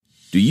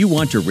Do you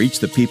want to reach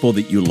the people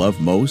that you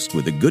love most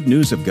with the good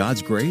news of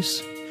God's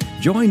grace?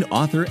 Join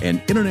author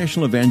and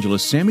international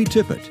evangelist Sammy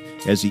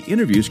Tippett as he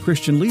interviews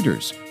Christian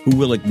leaders who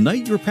will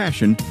ignite your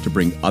passion to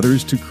bring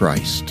others to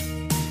Christ.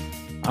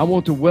 I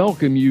want to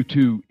welcome you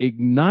to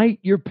ignite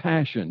your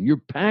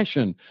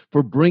passion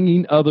for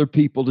bringing other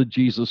people to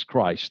Jesus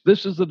Christ.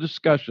 This is a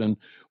discussion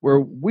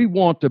where we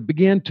want to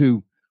begin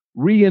to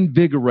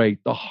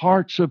reinvigorate the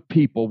hearts of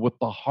people with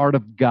the heart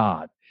of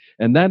God.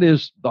 And that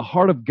is, the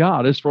heart of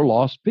God is for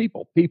lost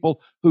people,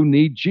 people who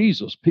need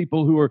Jesus,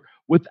 people who are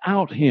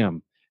without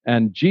him.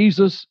 And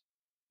Jesus,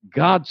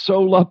 God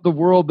so loved the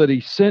world that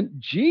he sent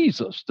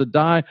Jesus to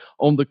die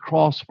on the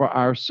cross for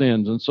our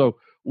sins. And so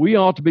we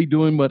ought to be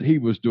doing what he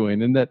was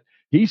doing, and that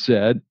he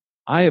said,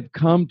 I have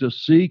come to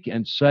seek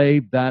and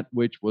save that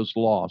which was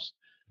lost.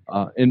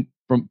 And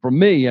for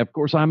me, of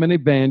course, I'm an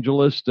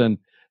evangelist, and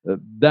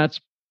that's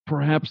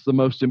perhaps the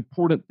most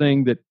important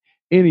thing that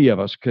any of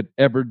us could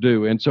ever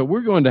do. And so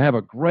we're going to have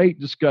a great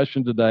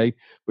discussion today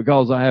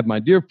because I have my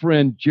dear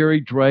friend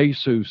Jerry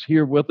Drace who's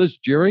here with us.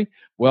 Jerry,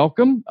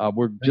 welcome.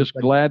 We're just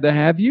glad to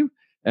have you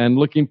and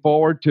looking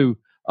forward to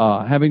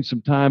having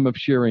some time of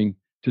sharing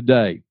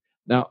today.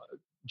 Now,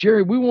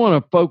 Jerry, we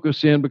want to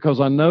focus in because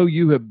I know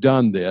you have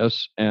done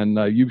this and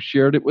you've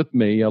shared it with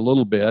me a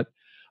little bit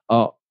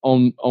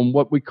on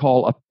what we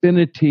call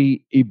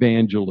affinity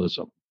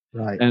evangelism,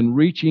 right? And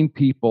reaching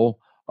people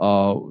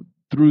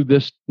through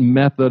this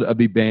method of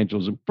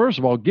evangelism. First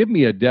of all, give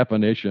me a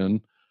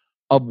definition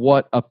of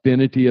what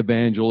affinity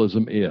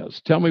evangelism is.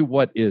 Tell me,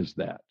 what is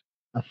that?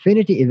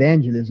 Affinity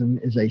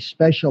evangelism is a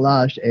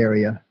specialized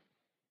area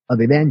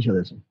of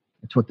evangelism.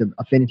 That's what the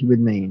affinity would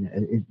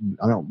mean.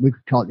 We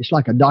could call it, it's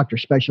like a doctor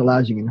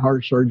specializing in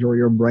heart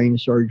surgery or brain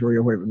surgery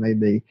or whatever it may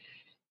be.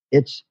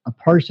 It's a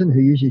person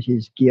who uses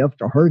his gift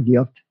or her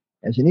gift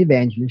as an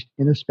evangelist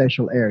in a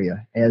special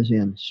area, as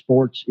in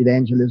sports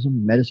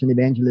evangelism, medicine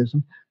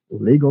evangelism,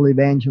 legal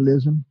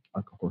evangelism,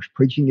 of course,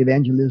 preaching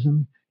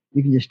evangelism.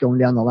 You can just go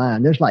down the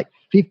line. There's like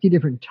 50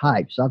 different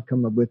types I've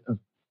come up with of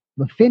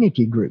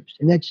affinity groups,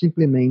 and that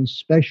simply means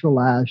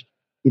specialized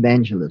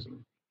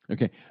evangelism.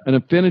 Okay. An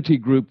affinity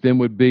group then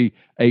would be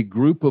a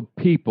group of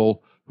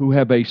people who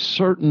have a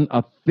certain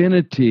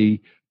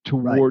affinity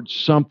towards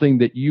something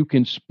that you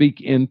can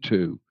speak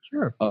into.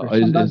 Sure.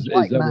 Is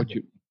that what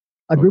you...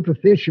 A group of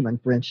fishermen,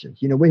 for instance.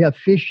 You know, we have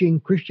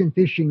Christian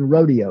fishing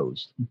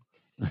rodeos.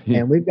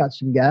 And we've got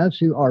some guys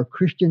who are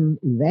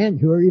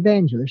who are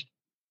evangelists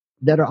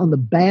that are on the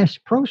Bass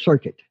Pro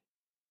Circuit.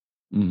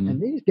 Mm-hmm.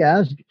 And these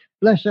guys,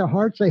 bless their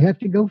hearts, they have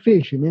to go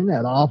fishing. Isn't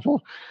that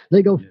awful?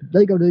 They go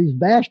to these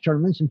bass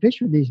tournaments and fish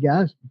with these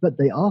guys, but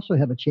they also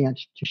have a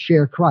chance to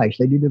share Christ.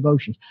 They do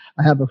devotions.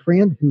 I have a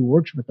friend who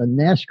works with the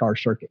NASCAR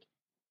circuit.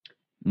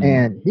 Mm-hmm.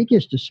 And he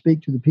gets to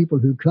speak to the people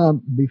who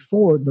come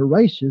before the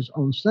races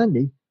on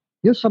Sunday.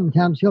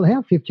 Sometimes he'll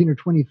have 15 or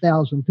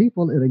 20,000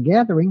 people at a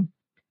gathering,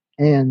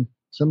 and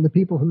some of the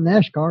people from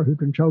NASCAR who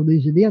control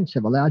these events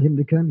have allowed him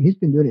to come. He's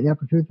been doing it now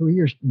for 2 or 3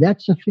 years.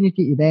 That's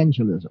affinity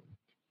evangelism.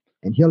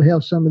 And he'll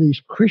have some of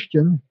these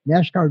Christian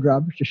NASCAR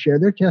drivers to share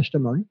their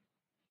testimony.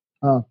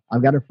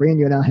 I've got a friend,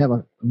 you and I have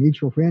a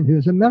mutual friend who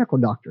is a medical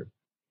doctor.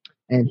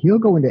 And he'll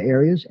go into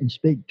areas and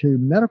speak to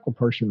medical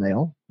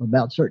personnel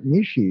about certain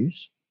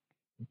issues,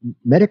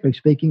 medically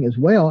speaking as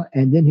well.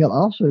 And then he'll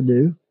also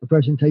do a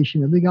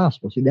presentation of the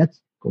gospel. See,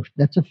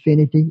 that's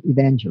affinity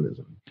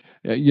evangelism.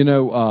 As you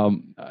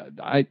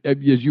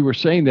were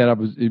saying that,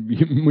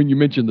 when you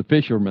mentioned the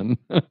fisherman,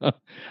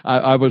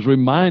 I was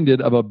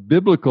reminded of a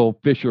biblical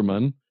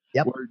fisherman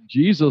where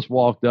Jesus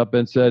walked up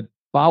and said,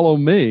 "Follow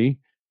me,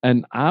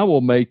 and I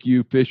will make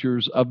you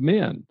fishers of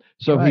men."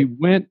 So he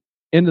went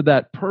into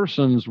that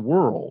person's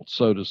world,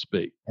 so to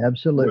speak.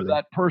 Absolutely. Where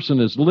that person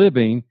is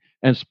living,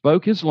 and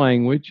spoke his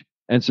language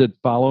and said,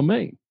 "Follow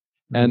me."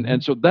 Mm-hmm.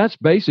 And so that's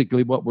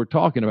basically what we're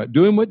talking about,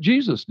 doing what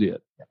Jesus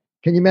did.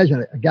 Can you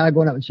imagine a guy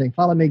going up and saying,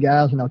 "Follow me,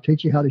 guys, and I'll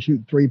teach you how to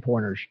shoot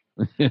 3-pointers"?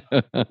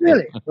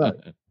 Really?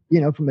 But,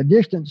 from a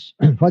distance,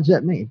 what does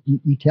that mean?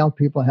 You tell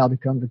people how to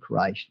come to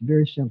Christ.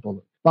 Very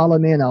simple. Follow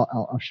me, and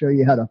I'll show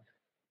you how to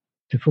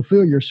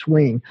fulfill your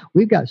swing.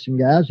 We've got some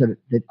guys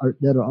that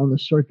are on the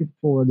circuit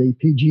for the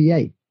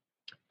PGA,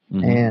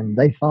 mm-hmm. and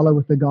they follow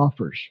with the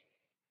golfers.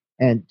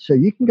 And so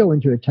you can go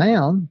into a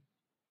town,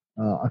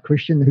 a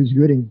Christian who's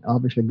good and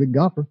obviously a good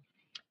golfer,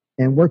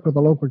 and work with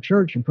a local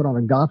church and put on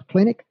a golf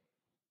clinic.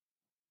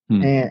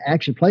 And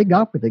actually play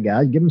golf with the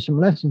guys, give them some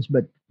lessons,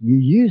 but you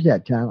use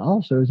that time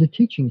also as a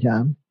teaching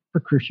time for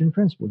Christian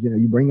principles.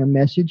 You bring a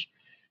message.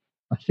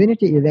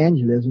 Affinity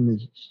evangelism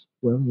is,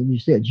 well, you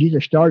said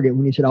Jesus started it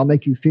when he said, "I'll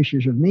make you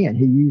fishers of men."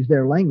 He used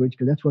their language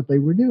because that's what they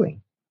were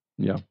doing.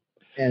 Yeah.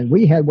 And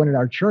we had one at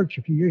our church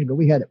a few years ago.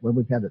 We've had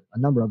a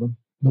number of them,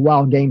 the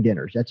wild game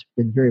dinners. That's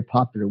been very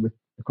popular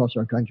across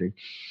our country.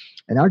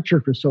 And our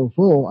church was so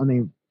full. I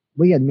mean,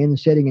 we had men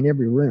sitting in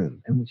every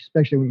room, and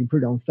especially when you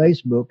put it on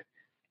Facebook.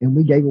 And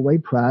we gave away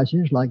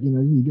prizes like,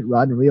 you get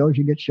rod and reels,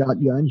 you get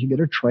shotguns, you get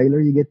a trailer,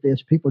 you get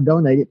this. People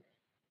donate it.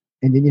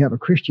 And then you have a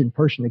Christian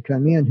person to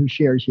come in who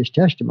shares his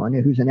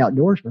testimony, who's an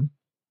outdoorsman.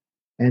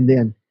 And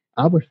then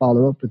I would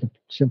follow up with a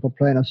simple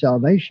plan of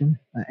salvation.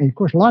 And of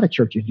course, a lot of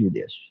churches do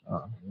this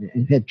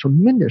and had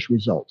tremendous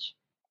results.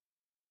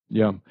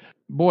 Yeah.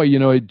 Boy,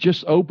 it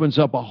just opens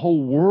up a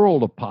whole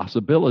world of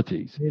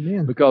possibilities.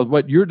 Amen. Because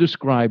what you're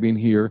describing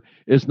here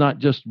is not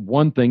just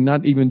one thing,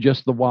 not even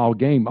just the wild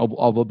game,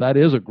 although that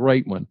is a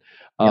great one.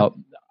 Yep.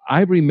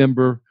 I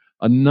remember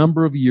a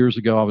number of years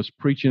ago, I was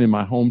preaching in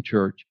my home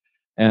church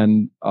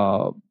and,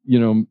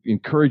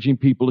 encouraging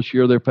people to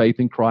share their faith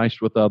in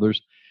Christ with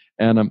others.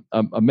 And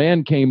a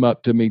man came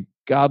up to me,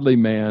 godly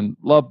man,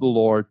 loved the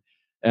Lord,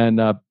 and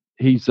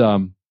he's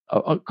a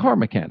car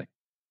mechanic.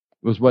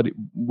 Was what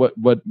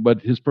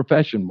his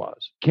profession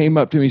was. Came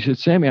up to me, he said,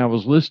 "Sammy, I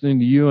was listening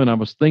to you and I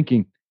was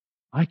thinking,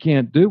 I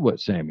can't do what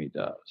Sammy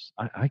does.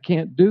 I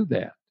can't do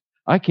that.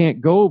 I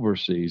can't go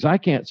overseas. I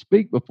can't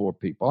speak before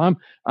people.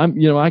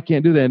 I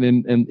can't do that."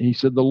 And he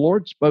said, the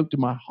Lord spoke to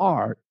my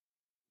heart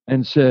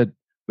and said,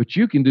 "But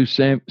you can do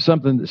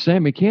something that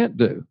Sammy can't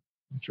do.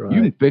 That's right.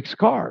 You can fix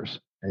cars."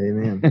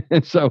 Amen.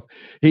 And so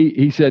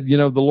he said,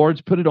 the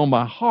Lord's put it on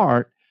my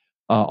heart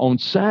on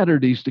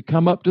Saturdays to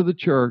come up to the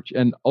church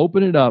and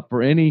open it up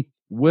for any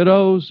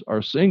widows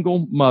or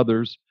single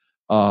mothers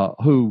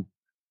who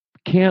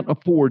can't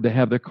afford to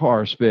have their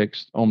cars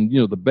fixed on,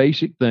 the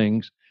basic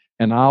things,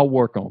 and I'll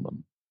work on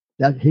them.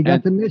 He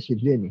got the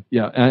message, didn't he?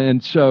 Yeah,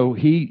 and so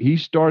he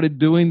started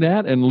doing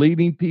that and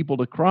leading people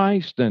to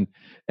Christ,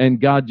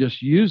 and God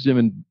just used him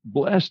and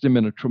blessed him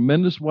in a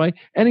tremendous way,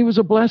 and he was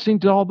a blessing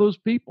to all those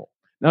people.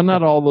 Now,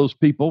 not all those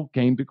people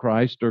came to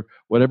Christ or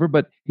whatever,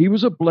 but he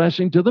was a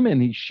blessing to them,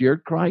 and he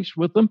shared Christ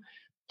with them.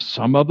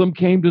 Some of them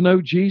came to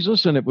know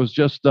Jesus, and it was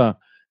just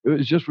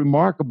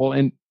remarkable.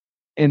 And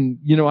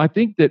I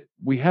think that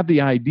we have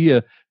the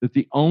idea that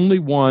the only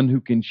one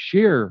who can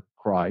share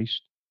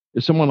Christ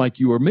is someone like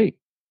you or me.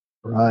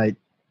 Right.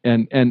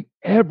 And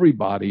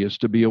everybody is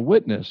to be a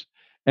witness.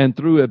 And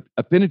through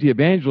affinity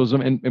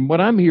evangelism, and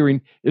what I'm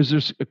hearing is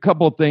there's a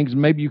couple of things,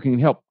 maybe you can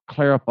help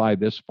clarify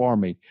this for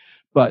me,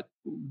 but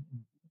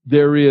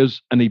there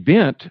is an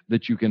event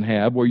that you can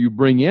have where you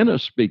bring in a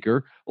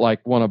speaker like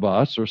one of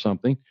us or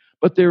something,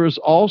 but there is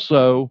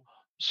also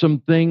some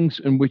things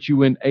in which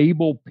you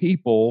enable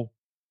people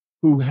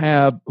who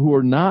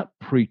are not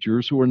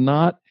preachers, who are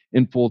not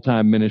in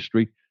full-time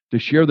ministry, to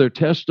share their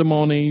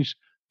testimonies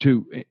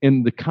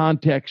in the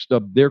context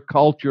of their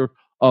culture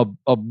of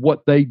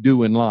what they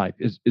do in life.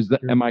 Is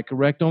that, am I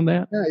correct on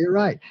that? Yeah, you're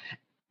right.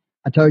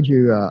 I told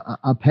you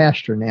I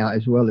pastor now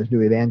as well as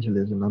do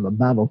evangelism. I'm a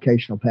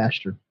bivocational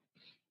pastor.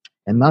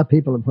 And my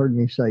people have heard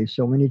me say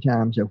so many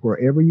times that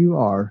wherever you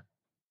are,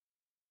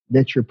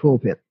 that's your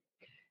pulpit.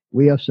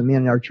 We have some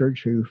men in our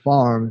church who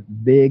farm,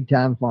 big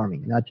time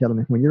farming. And I tell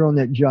them, when you're on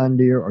that John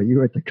Deere or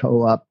you're at the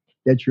co-op,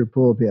 that's your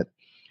pulpit.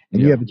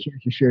 And you have a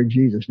chance to share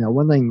Jesus. Now,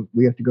 one thing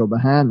we have to go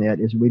behind that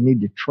is we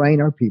need to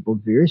train our people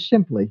very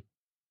simply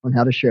on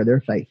how to share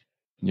their faith.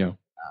 Yeah.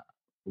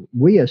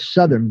 We as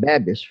Southern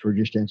Baptists, for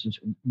just instance,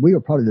 we are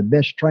probably the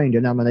best trained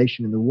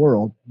denomination in the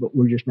world, but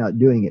we're just not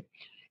doing it.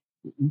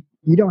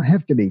 You don't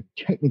have to be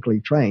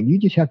technically trained. You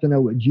just have to know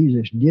what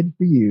Jesus did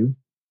for you,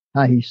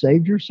 how he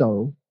saved your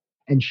soul,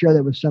 and share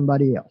that with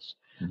somebody else.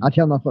 Mm-hmm. I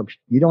tell my folks,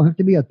 you don't have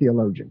to be a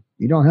theologian.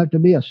 You don't have to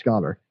be a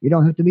scholar. You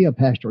don't have to be a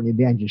pastor or an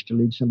evangelist to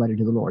lead somebody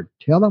to the Lord.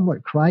 Tell them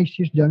what Christ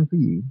has done for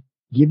you.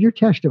 Give your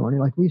testimony,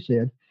 like we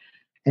said,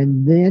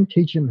 and then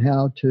teach them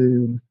how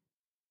to,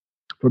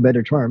 for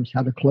better terms,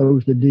 how to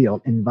close the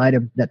deal, invite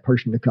that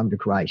person to come to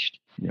Christ.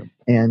 Yep.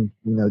 And,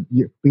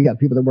 we got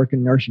people that work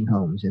in nursing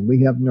homes, and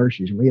we have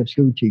nurses, and we have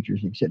school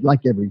teachers, except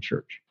like every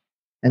church.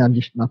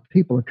 And my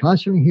people are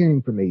constantly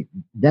hearing from me,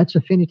 that's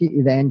affinity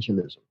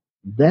evangelism.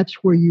 That's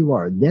where you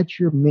are. That's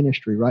your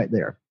ministry right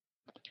there.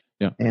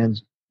 Yeah.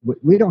 And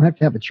we don't have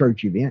to have a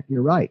church event.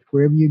 You're right.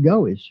 Wherever you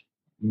go is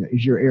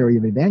your area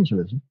of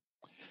evangelism.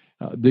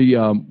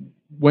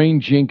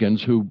 Wayne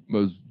Jenkins, who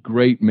was a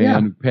great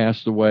man, who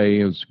passed away,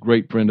 he was a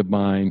great friend of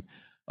mine.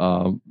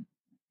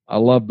 I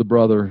love the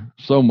brother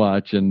so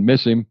much and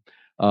miss him.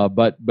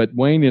 But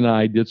Wayne and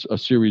I did a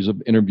series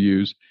of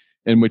interviews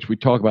in which we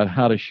talk about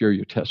how to share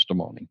your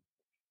testimony.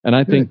 And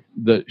I think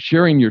that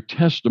sharing your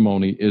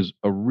testimony is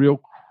a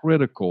real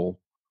critical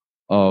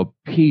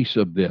piece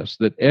of this,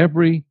 that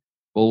every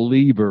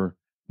believer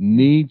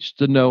needs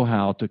to know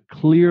how to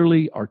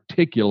clearly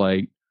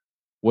articulate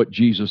what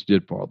Jesus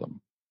did for them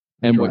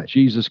and what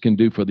Jesus can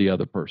do for the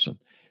other person.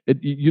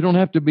 You don't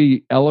have to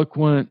be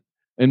eloquent.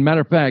 And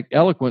matter of fact,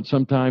 eloquent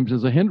sometimes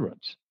is a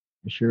hindrance.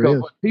 It sure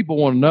is. What people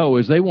want to know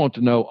is they want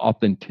to know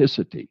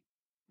authenticity,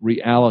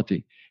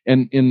 reality.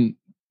 And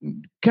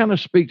kind of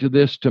speak to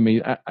this to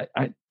me.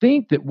 I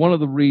think that one of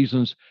the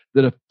reasons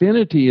that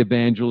affinity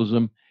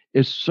evangelism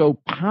is so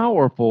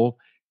powerful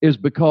is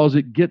because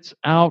it gets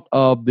out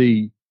of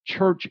the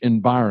church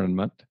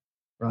environment,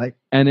 right,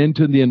 and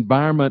into the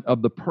environment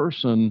of the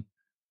person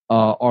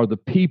or the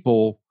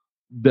people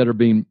that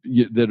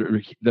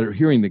are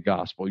hearing the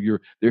gospel.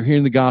 They're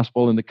hearing the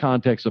gospel in the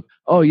context of,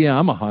 oh yeah,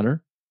 I'm a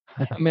hunter.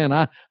 Man,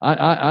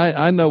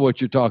 I know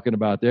what you're talking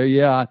about there.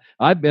 Yeah,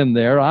 I've been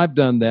there. I've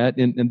done that.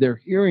 And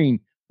they're hearing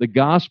the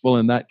gospel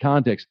in that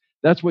context.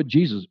 That's what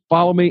Jesus,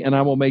 follow me and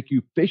I will make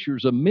you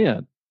fishers of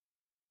men.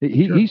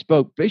 He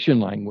spoke fishing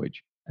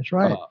language. That's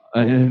right.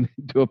 And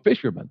to a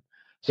fisherman.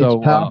 So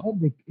it's powerful.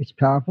 It's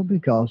powerful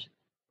because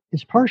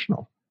it's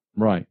personal.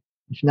 Right.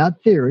 It's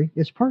not theory.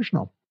 It's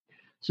personal.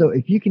 So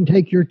if you can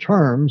take your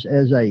terms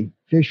as a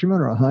fisherman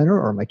or a hunter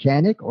or a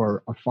mechanic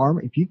or a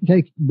farmer, if you can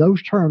take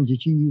those terms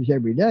that you use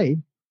every day,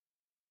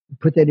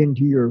 put that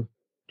into your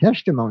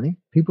testimony,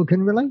 people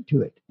can relate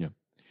to it. Yeah.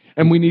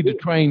 And we need to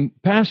train,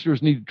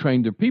 pastors need to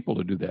train their people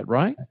to do that,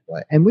 right?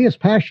 And we as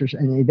pastors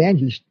and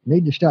evangelists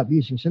need to stop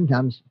using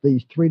sometimes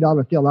these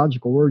 $3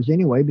 theological words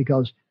anyway,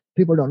 because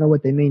people don't know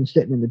what they mean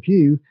sitting in the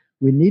pew.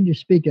 We need to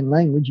speak in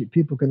language that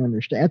people can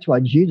understand. That's why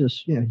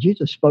Jesus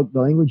spoke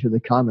the language of the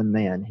common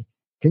man.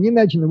 Can you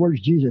imagine the words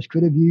Jesus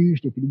could have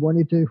used if he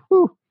wanted to?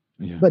 Whew.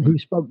 Yeah. But he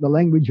spoke the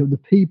language of the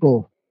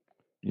people.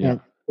 Yeah. And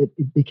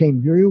it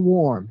became very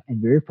warm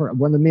and very.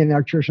 One of the men in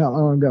our church not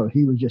long ago,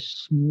 he was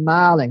just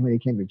smiling when he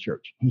came to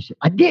church. He said,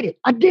 "I did it!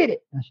 I did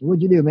it!" I said,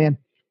 "What'd you do, man?"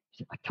 He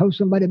said, "I told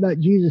somebody about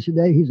Jesus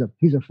today.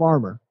 He's a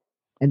farmer,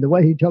 and the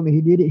way he told me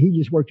he did it, he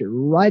just worked it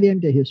right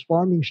into his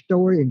farming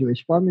story, into his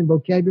farming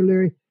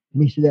vocabulary."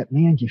 And he said, "That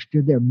man just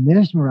stood there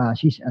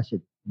mesmerized." I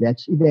said,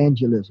 "That's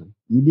evangelism.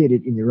 You did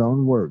it in your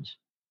own words."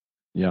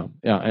 Yeah,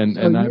 and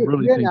I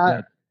really think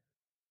that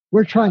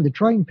we're trying to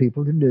train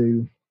people to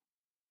do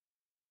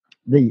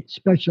the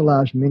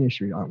specialized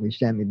ministry, aren't we,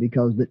 Sammy?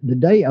 Because the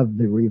day of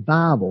the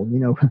revival, when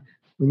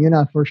you and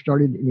I first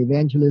started in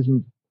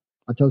evangelism,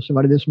 I told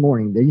somebody this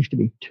morning, there used to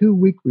be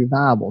 2-week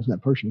revivals, and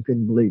that person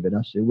couldn't believe it.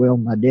 I said, well,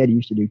 my daddy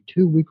used to do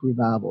 2-week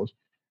revivals,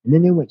 and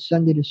then they went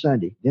Sunday to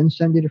Sunday, then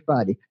Sunday to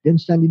Friday, then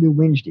Sunday to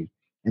Wednesday.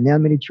 And now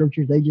many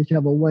churches, they just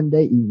have a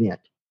one-day event.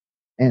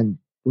 And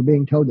we're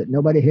being told that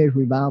nobody has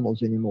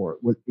revivals anymore.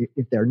 Well,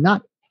 if they're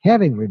not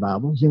having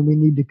revivals, then we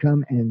need to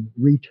come and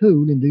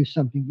retool and do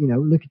something,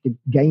 look at the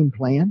game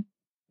plan.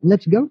 And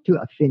let's go to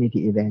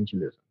affinity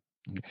evangelism.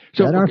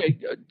 So, okay,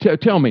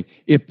 tell me,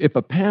 if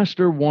a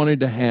pastor wanted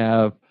to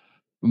have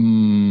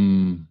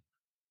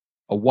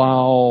a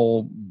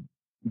wild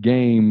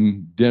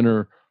game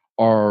dinner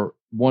or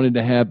wanted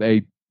to have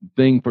a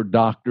thing for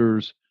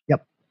doctors,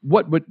 yep.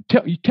 What would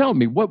tell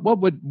me what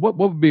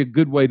would be a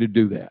good way to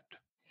do that?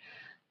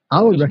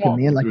 I would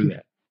recommend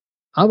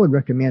I would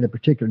recommend a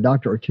particular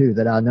doctor or two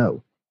that I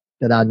know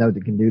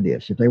that can do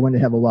this. If they want to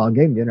have a wild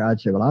game dinner, I'd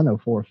say, well, I know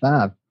 4 or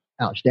 5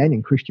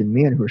 outstanding Christian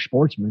men who are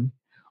sportsmen,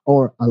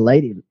 or a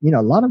lady.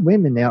 A lot of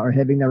women now are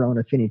having their own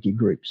affinity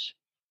groups.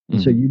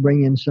 And so you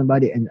bring in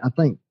somebody, and I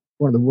think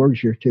one of the words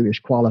here too is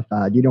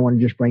qualified. You don't want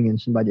to just bring in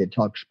somebody that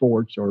talks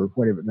sports or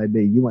whatever it may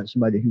be. You want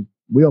somebody who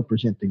will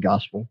present the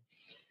gospel.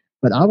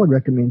 But I would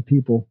recommend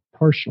people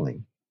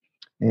personally.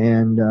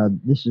 And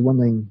this is one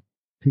thing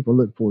people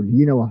look for. Do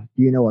you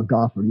know a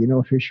golfer? Do you know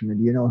a fisherman?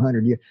 Do you know a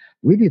hunter?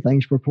 We do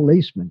things for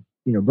policemen.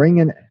 Bring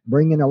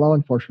in a law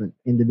enforcement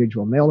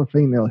individual, male or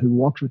female, who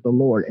walks with the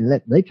Lord,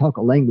 and they talk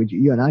a language that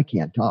you and I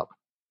can't talk.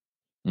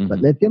 Mm-hmm. But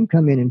let them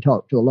come in and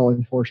talk to the law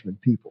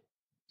enforcement people.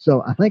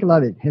 So I think a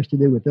lot of it has to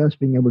do with us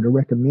being able to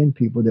recommend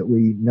people that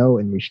we know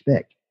and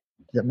respect.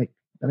 Does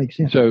that make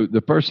sense? So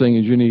the first thing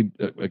is you need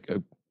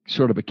a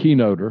sort of a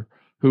keynoter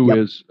who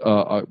is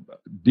a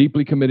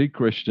deeply committed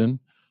Christian,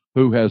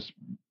 who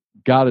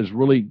God has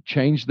really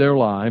changed their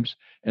lives,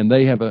 and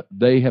they have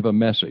a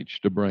message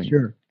to bring.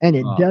 Sure. And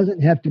it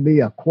doesn't have to be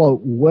a,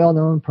 quote,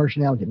 well-known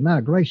personality. My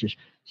gracious,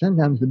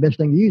 sometimes the best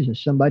thing to use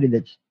is somebody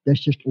that's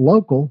just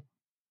local,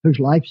 whose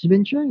life has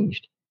been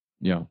changed.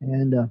 Yeah.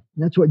 And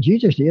that's what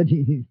Jesus did.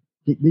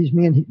 These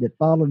men that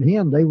followed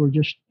him, they were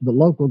just the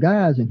local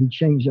guys, and he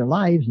changed their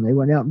lives, and they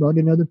went out and brought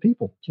in other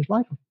people just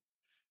like them.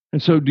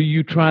 And so do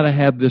you try to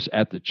have this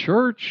at the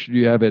church? Do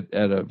you have it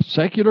at a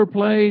secular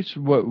place?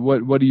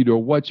 What do you do?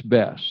 What's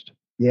best?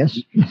 Yes,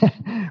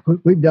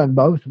 we've done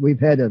both. We've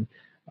had a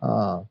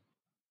lot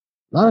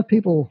of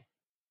people,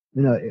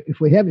 if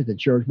we have it at the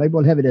church, maybe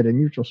we'll have it at a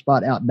neutral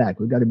spot out back.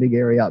 We've got a big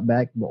area out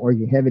back, or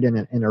you have it in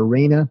an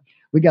arena.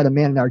 We got a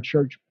man in our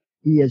church.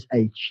 He is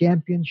a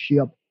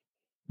championship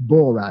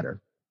bull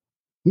rider.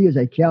 He is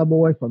a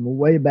cowboy from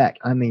way back.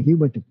 I mean, he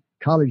went to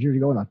college years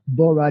ago on a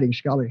bull riding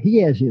scholar.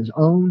 He has his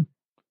own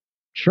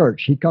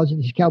church. He calls it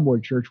his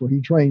cowboy church, where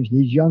he trains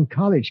these young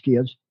college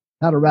kids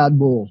how to ride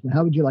bulls. Now,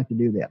 how would you like to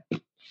do that?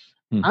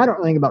 I don't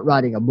know anything about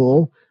riding a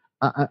bull.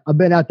 I've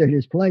been out there at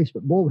his place,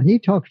 but boy, when he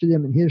talks to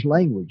them in his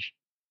language,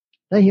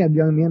 they have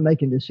young men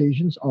making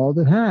decisions all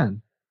the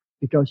time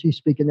because he's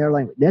speaking their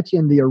language. That's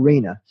in the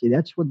arena. See,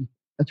 that's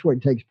where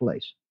it takes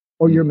place.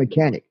 Or your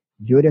mechanic,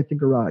 do it at the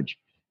garage.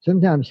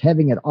 Sometimes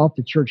having it off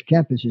the church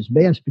campus is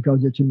best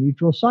because it's a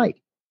neutral site.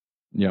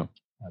 Yeah,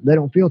 they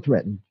don't feel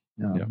threatened.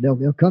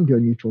 They'll come to a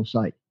neutral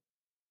site.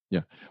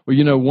 Yeah.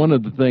 Well, one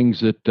of the things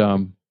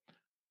that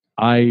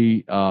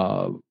I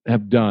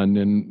have done,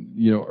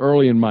 and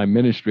early in my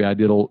ministry, I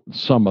did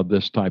some of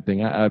this type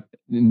thing.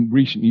 In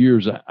recent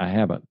years, I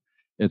haven't.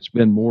 It's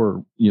been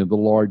more, the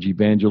large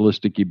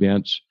evangelistic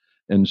events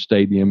and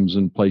stadiums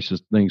and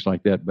places, things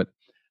like that. But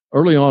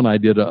early on, I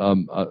did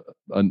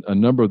a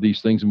number of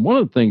these things, and one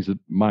of the things that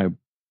my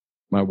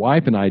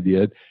wife and I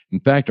did, in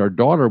fact, our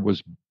daughter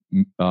was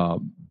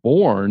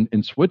born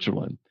in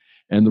Switzerland.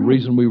 And the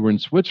reason we were in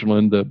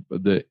Switzerland,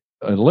 the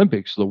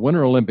Olympics, the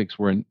Winter Olympics,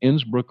 were in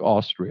Innsbruck,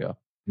 Austria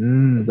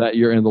that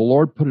year. And the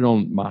Lord put it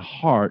on my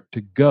heart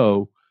to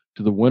go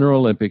to the Winter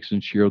Olympics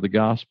and share the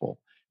gospel.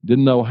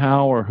 Didn't know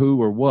how or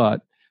who or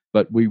what,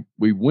 but we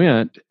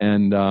went,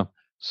 and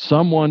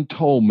someone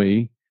told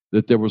me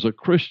that there was a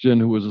Christian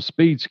who was a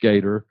speed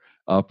skater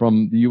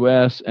from the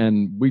U.S.,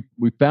 and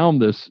we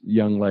found this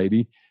young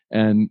lady,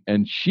 and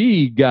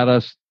she got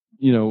us,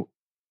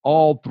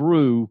 all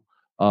through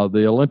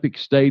the Olympic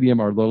Stadium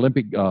or the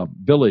Olympic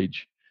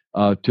Village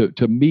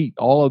to meet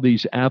all of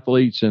these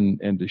athletes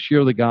and to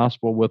share the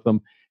gospel with them,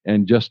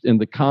 and just in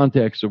the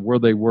context of where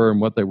they were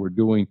and what they were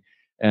doing.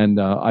 And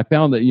I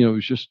found that, it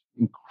was just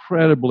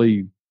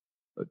incredibly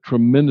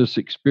tremendous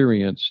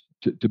experience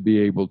to be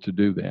able to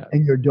do that.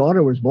 And your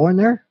daughter was born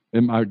there?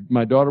 And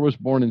my daughter was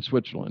born in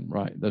Switzerland,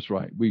 right? That's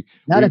right.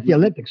 Not at the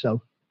Olympics,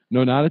 though.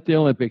 No, not at the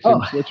Olympics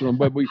in Switzerland,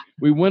 but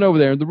we went over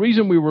there. And the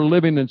reason we were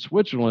living in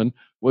Switzerland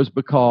was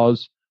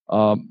because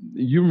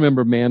you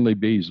remember Manly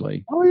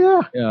Beasley. Oh,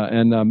 yeah. Yeah,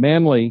 and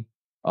Manly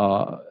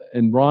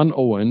and Ron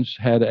Owens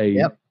had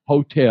a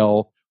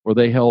hotel where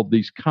they held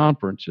these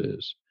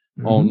conferences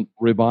on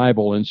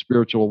revival and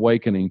spiritual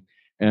awakening,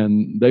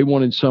 and they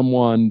wanted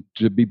someone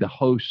to be the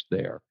host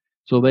there.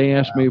 So they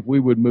asked me if we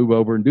would move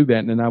over and do that,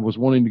 and then I was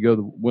wanting to go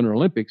to the Winter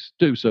Olympics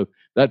too. So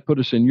that put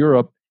us in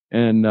Europe,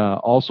 and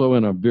also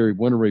in a very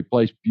wintry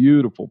place,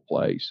 beautiful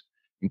place,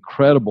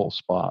 incredible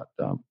spot,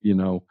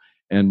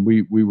 and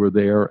we were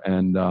there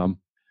and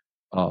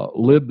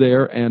lived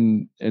there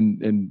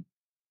and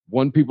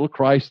won people to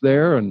Christ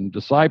there and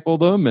discipled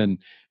them,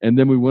 and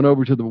then we went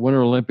over to the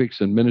Winter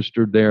Olympics and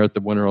ministered there at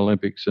the Winter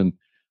Olympics, and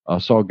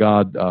saw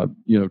God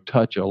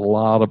touch a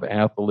lot of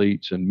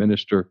athletes and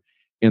minister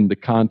in the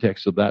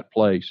context of that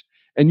place.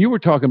 And you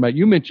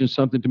mentioned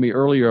something to me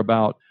earlier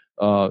about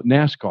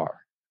NASCAR.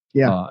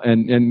 Yeah.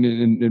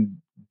 And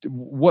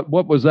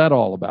what was that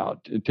all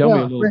about? Tell me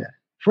a little.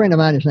 Friend of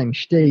mine is named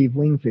Steve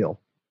Wingfield.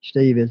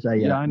 Steve is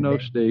a I know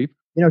Steve.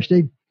 You know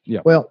Steve?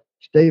 Yeah. Well,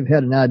 Steve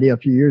had an idea a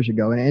few years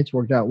ago, and it's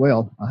worked out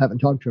well. I haven't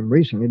talked to him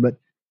recently, but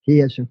he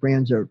had some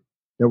friends that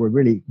were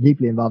really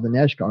deeply involved in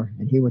NASCAR,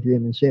 and he went to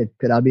them and said,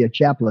 "Could I be a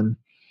chaplain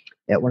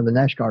at one of the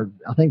NASCAR?"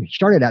 I think it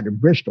started out in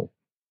Bristol.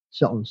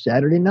 So on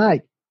Saturday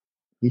night,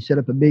 he set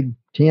up a big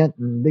tent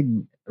and big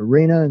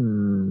arena,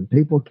 and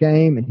people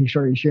came, and he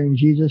started sharing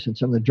Jesus, and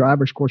some of the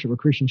drivers, of course, that were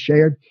Christians,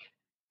 shared.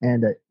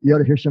 And you ought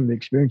to hear some of the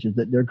experiences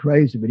that they're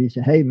crazy. But he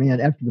said, "Hey,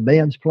 man, after the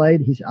band's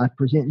played, he said, I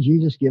present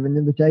Jesus, give an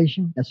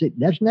invitation." That's it.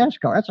 That's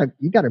NASCAR.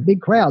 You got a big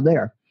crowd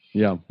there.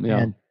 Yeah.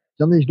 And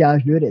some of these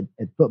guys do it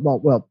at football.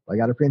 Well, I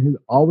got a friend who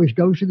always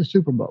goes to the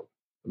Super Bowl.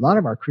 A lot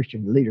of our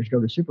Christian leaders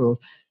go to Super Bowl,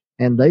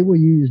 and they will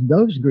use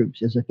those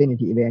groups as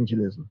affinity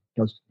evangelism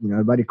because,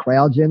 everybody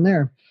crowds in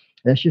there.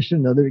 That's just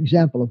another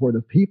example of where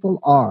the people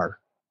are.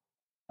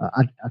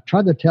 I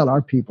try to tell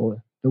our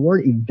people the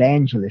word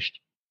evangelist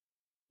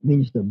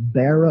means the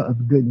bearer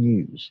of good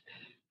news.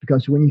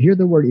 Because when you hear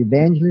the word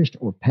evangelist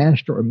or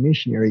pastor or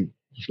missionary,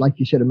 just like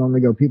you said a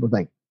moment ago, people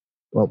think,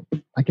 well,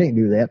 I can't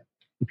do that.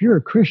 If you're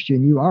a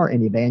Christian, you are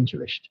an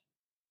evangelist.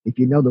 If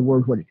you know the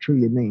word, what it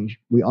truly means,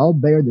 we all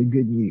bear the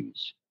good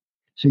news.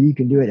 So you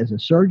can do it as a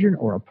surgeon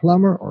or a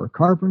plumber or a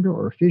carpenter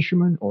or a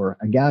fisherman or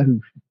a guy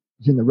who's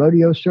in the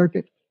rodeo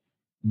circuit.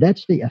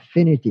 That's the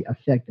affinity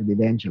effect of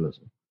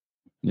evangelism.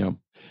 Yeah.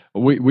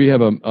 We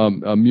have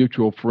a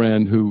mutual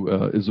friend who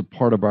is a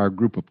part of our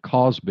group of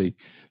Cosby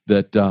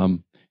that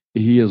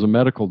he is a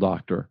medical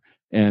doctor,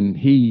 and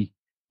he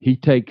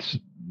takes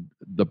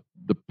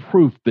the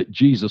proof that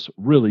Jesus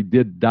really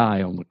did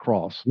die on the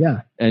cross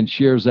and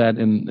shares that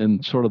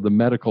in sort of the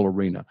medical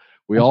arena.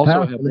 We That's also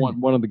powerful. Have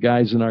one of the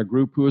guys in our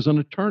group who is an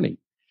attorney,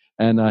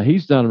 and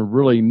he's done a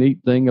really neat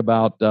thing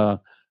about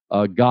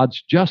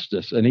God's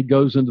justice, and he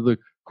goes into the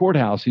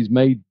courthouse. He's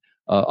made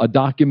a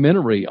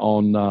documentary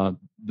on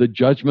the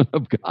judgment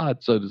of God,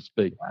 so to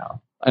speak.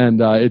 Wow!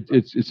 And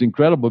it's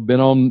incredible.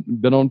 Been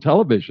on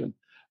television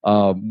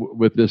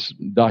with this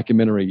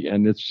documentary,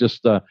 and it's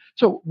just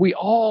so we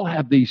all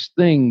have these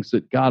things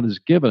that God has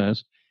given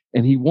us,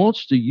 and He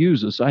wants to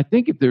use us. I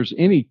think if there's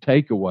any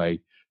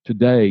takeaway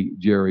today,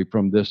 Jerry,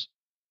 from this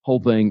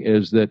whole thing,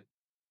 is that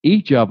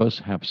each of us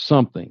have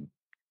something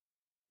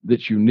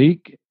that's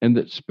unique and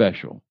that's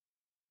special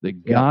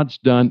that God's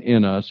done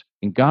in us,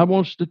 and God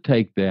wants to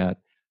take that.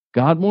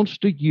 God wants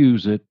to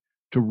use it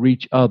to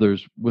reach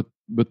others with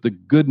the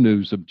good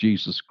news of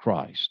Jesus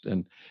Christ.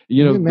 And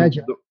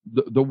imagine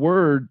the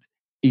word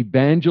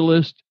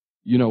evangelist,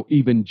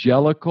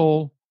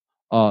 evangelical,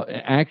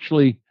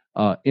 actually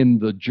in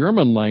the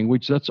German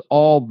language, that's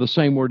all the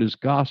same word as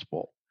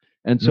gospel.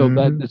 And so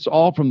that it's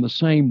all from the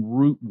same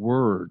root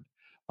word.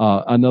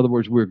 In other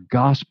words, we're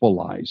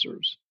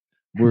gospelizers.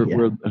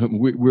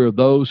 We're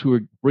those who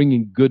are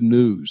bringing good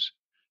news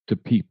to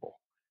people.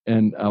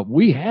 And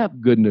we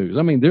have good news.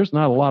 I mean, there's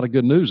not a lot of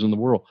good news in the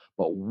world,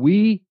 but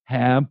we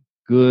have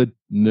good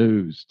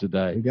news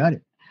today. You got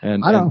it.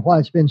 And I don't know why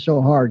it's been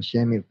so hard,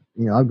 Sammy.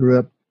 I grew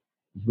up,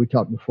 as we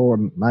talked before,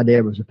 my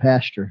dad was a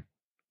pastor.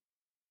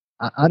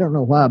 I don't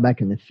know why back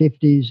in the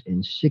 50s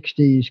and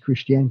 60s,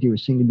 Christianity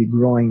was seen to be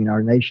growing in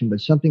our nation, but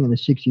something in the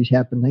 60s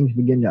happened. Things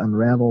began to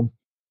unravel,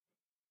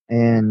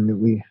 and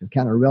we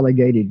kind of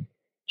relegated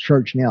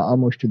church now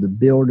almost to the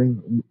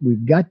building.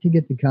 We've got to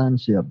get the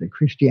concept that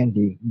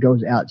Christianity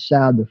goes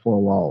outside the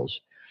four walls.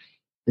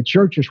 The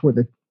church is where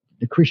the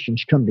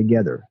Christians come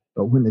together,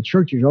 but when the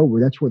church is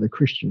over, that's where the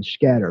Christians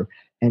scatter,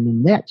 and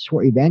then that's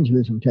where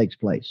evangelism takes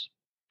place.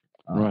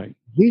 Right.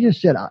 Jesus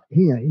said,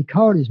 he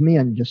called his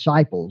men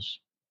disciples.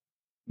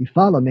 You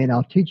follow me, and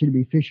I'll teach you to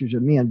be fishers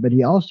of men. But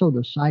he also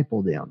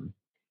discipled them.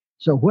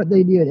 So what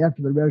they did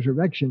after the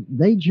resurrection,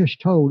 they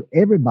just told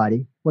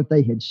everybody what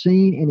they had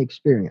seen and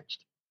experienced.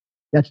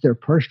 It's their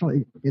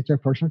personal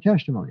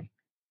testimony.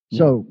 Yeah.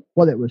 So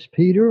whether it was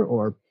Peter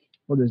or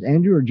whether it was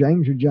Andrew or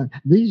James or John,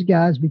 these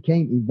guys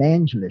became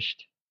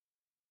evangelists,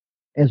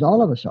 as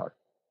all of us are.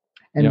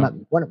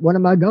 And one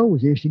of my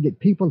goals is to get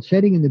people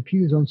sitting in the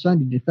pews on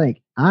Sunday to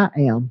think, I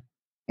am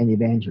an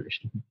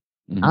evangelist.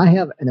 Mm-hmm. I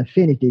have an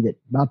affinity that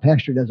my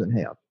pastor doesn't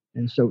have.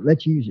 And so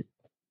let's use it.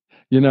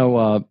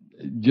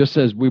 Just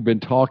as we've been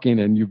talking,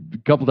 and you a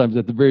couple times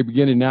at the very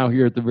beginning, now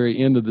here at the very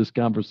end of this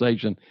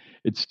conversation,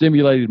 it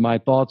stimulated my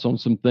thoughts on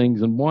some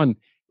things. And one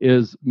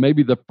is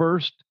maybe the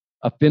first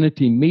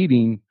affinity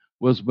meeting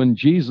was when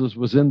Jesus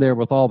was in there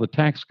with all the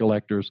tax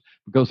collectors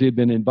because he had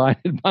been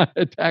invited by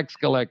a tax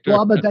collector.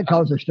 Well, but that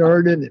caused a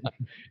stir, didn't it?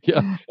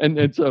 Yeah,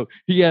 and so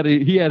he had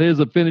his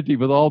affinity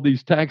with all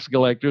these tax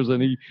collectors,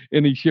 and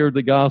he shared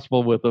the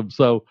gospel with them.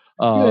 So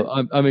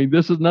I mean,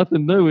 this is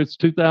nothing new. It's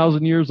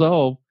 2,000 years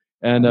old,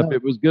 and if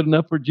it was good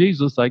enough for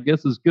Jesus, I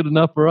guess it's good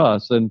enough for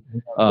us. And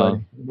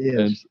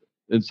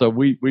and so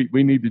we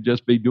need to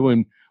just be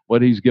doing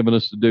what he's given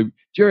us to do.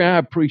 Jerry, I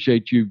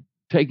appreciate you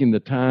taking the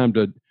time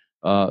to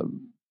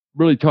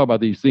really talk about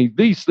these things.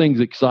 These things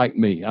excite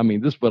me. I mean,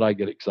 this is what I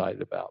get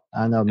excited about.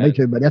 I know, me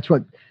too. But that's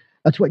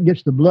what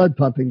gets the blood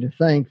pumping, to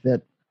think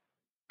that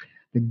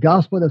the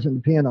gospel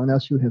doesn't depend on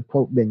us who have,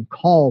 quote, been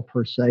called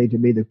per se to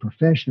be the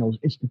professionals.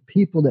 It's the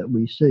people that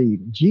we see.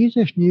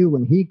 Jesus knew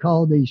when he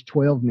called these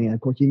 12 men,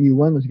 of course, he knew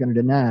one was going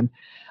to deny him.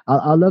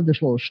 I love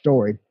this little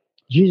story.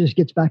 Jesus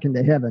gets back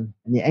into heaven,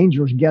 and the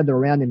angels gather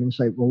around him and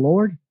say, well,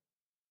 Lord,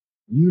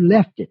 you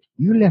left it.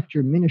 You left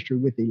your ministry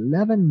with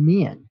 11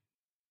 men.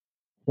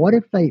 What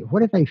if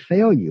they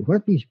fail you? What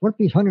if these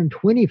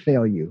 120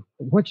 fail you?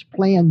 What's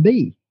plan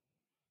B?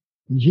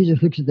 And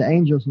Jesus looks at the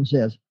angels and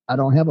says, I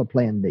don't have a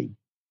plan B.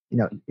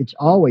 It's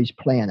always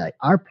plan A.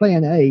 Our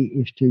plan A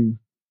is to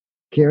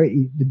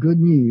carry the good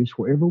news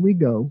wherever we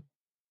go,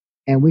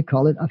 and we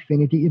call it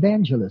affinity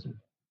evangelism.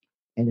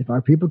 And if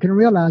our people can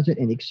realize it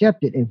and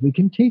accept it, if we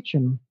can teach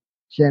them,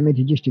 Sammy,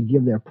 to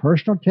give their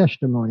personal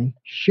testimony,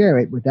 share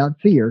it without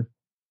fear,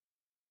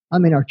 I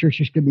mean, our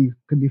churches could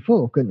be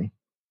full, couldn't they?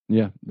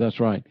 Yeah, that's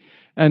right.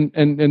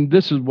 And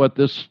this is what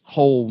this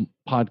whole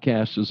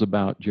podcast is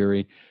about,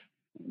 Jerry.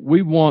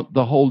 We want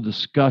the whole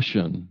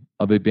discussion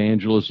of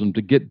evangelism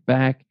to get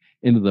back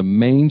into the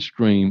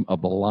mainstream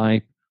of the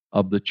life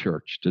of the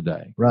church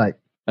today. Right.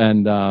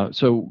 And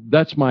so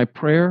that's my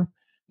prayer,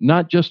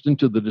 not just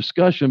into the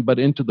discussion, but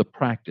into the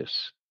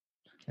practice.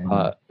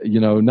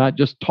 Not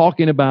just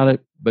talking about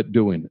it, but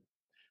doing it.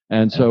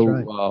 And so,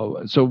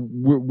 right. So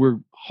we're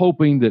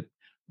hoping that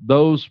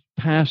those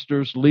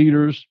pastors,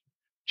 leaders,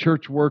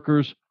 church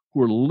workers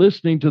who are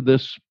listening to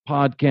this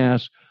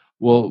podcast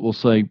will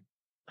say,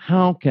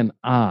 how can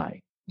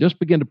I just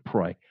begin to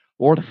pray,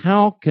 Lord,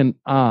 how can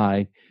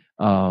I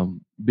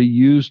be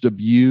used of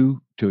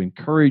you to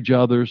encourage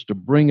others, to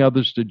bring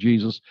others to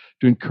Jesus,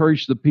 to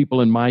encourage the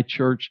people in my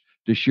church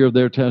to share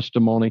their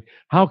testimony?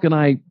 How can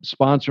I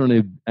sponsor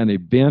an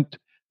event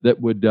that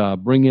would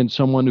bring in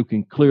someone who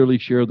can clearly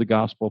share the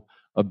gospel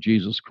of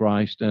Jesus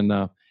Christ? And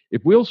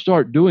if we'll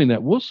start doing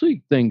that, we'll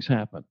see things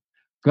happen.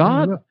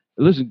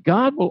 Listen,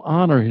 God will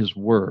honor his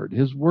word.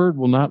 His word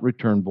will not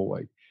return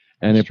void.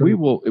 And if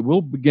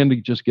we'll begin to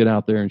just get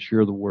out there and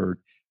share the word,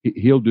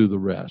 he'll do the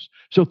rest.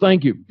 So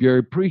thank you, Jerry.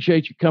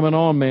 Appreciate you coming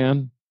on,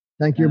 man.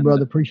 Thank you,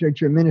 brother. Appreciate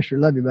your ministry.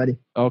 Love you, buddy.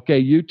 Okay,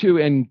 you too.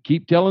 And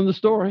keep telling the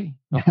story.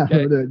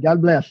 Okay.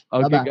 God bless.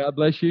 Okay, bye-bye. God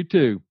bless you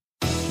too.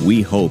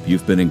 We hope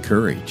you've been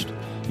encouraged.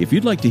 If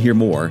you'd like to hear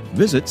more,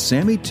 visit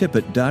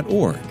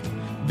SammyTippett.org.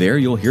 There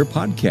you'll hear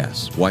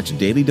podcasts, watch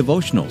daily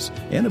devotionals,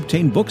 and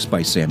obtain books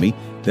by Sammy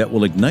that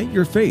will ignite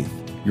your faith,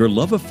 your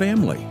love of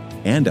family,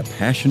 and a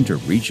passion to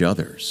reach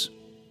others.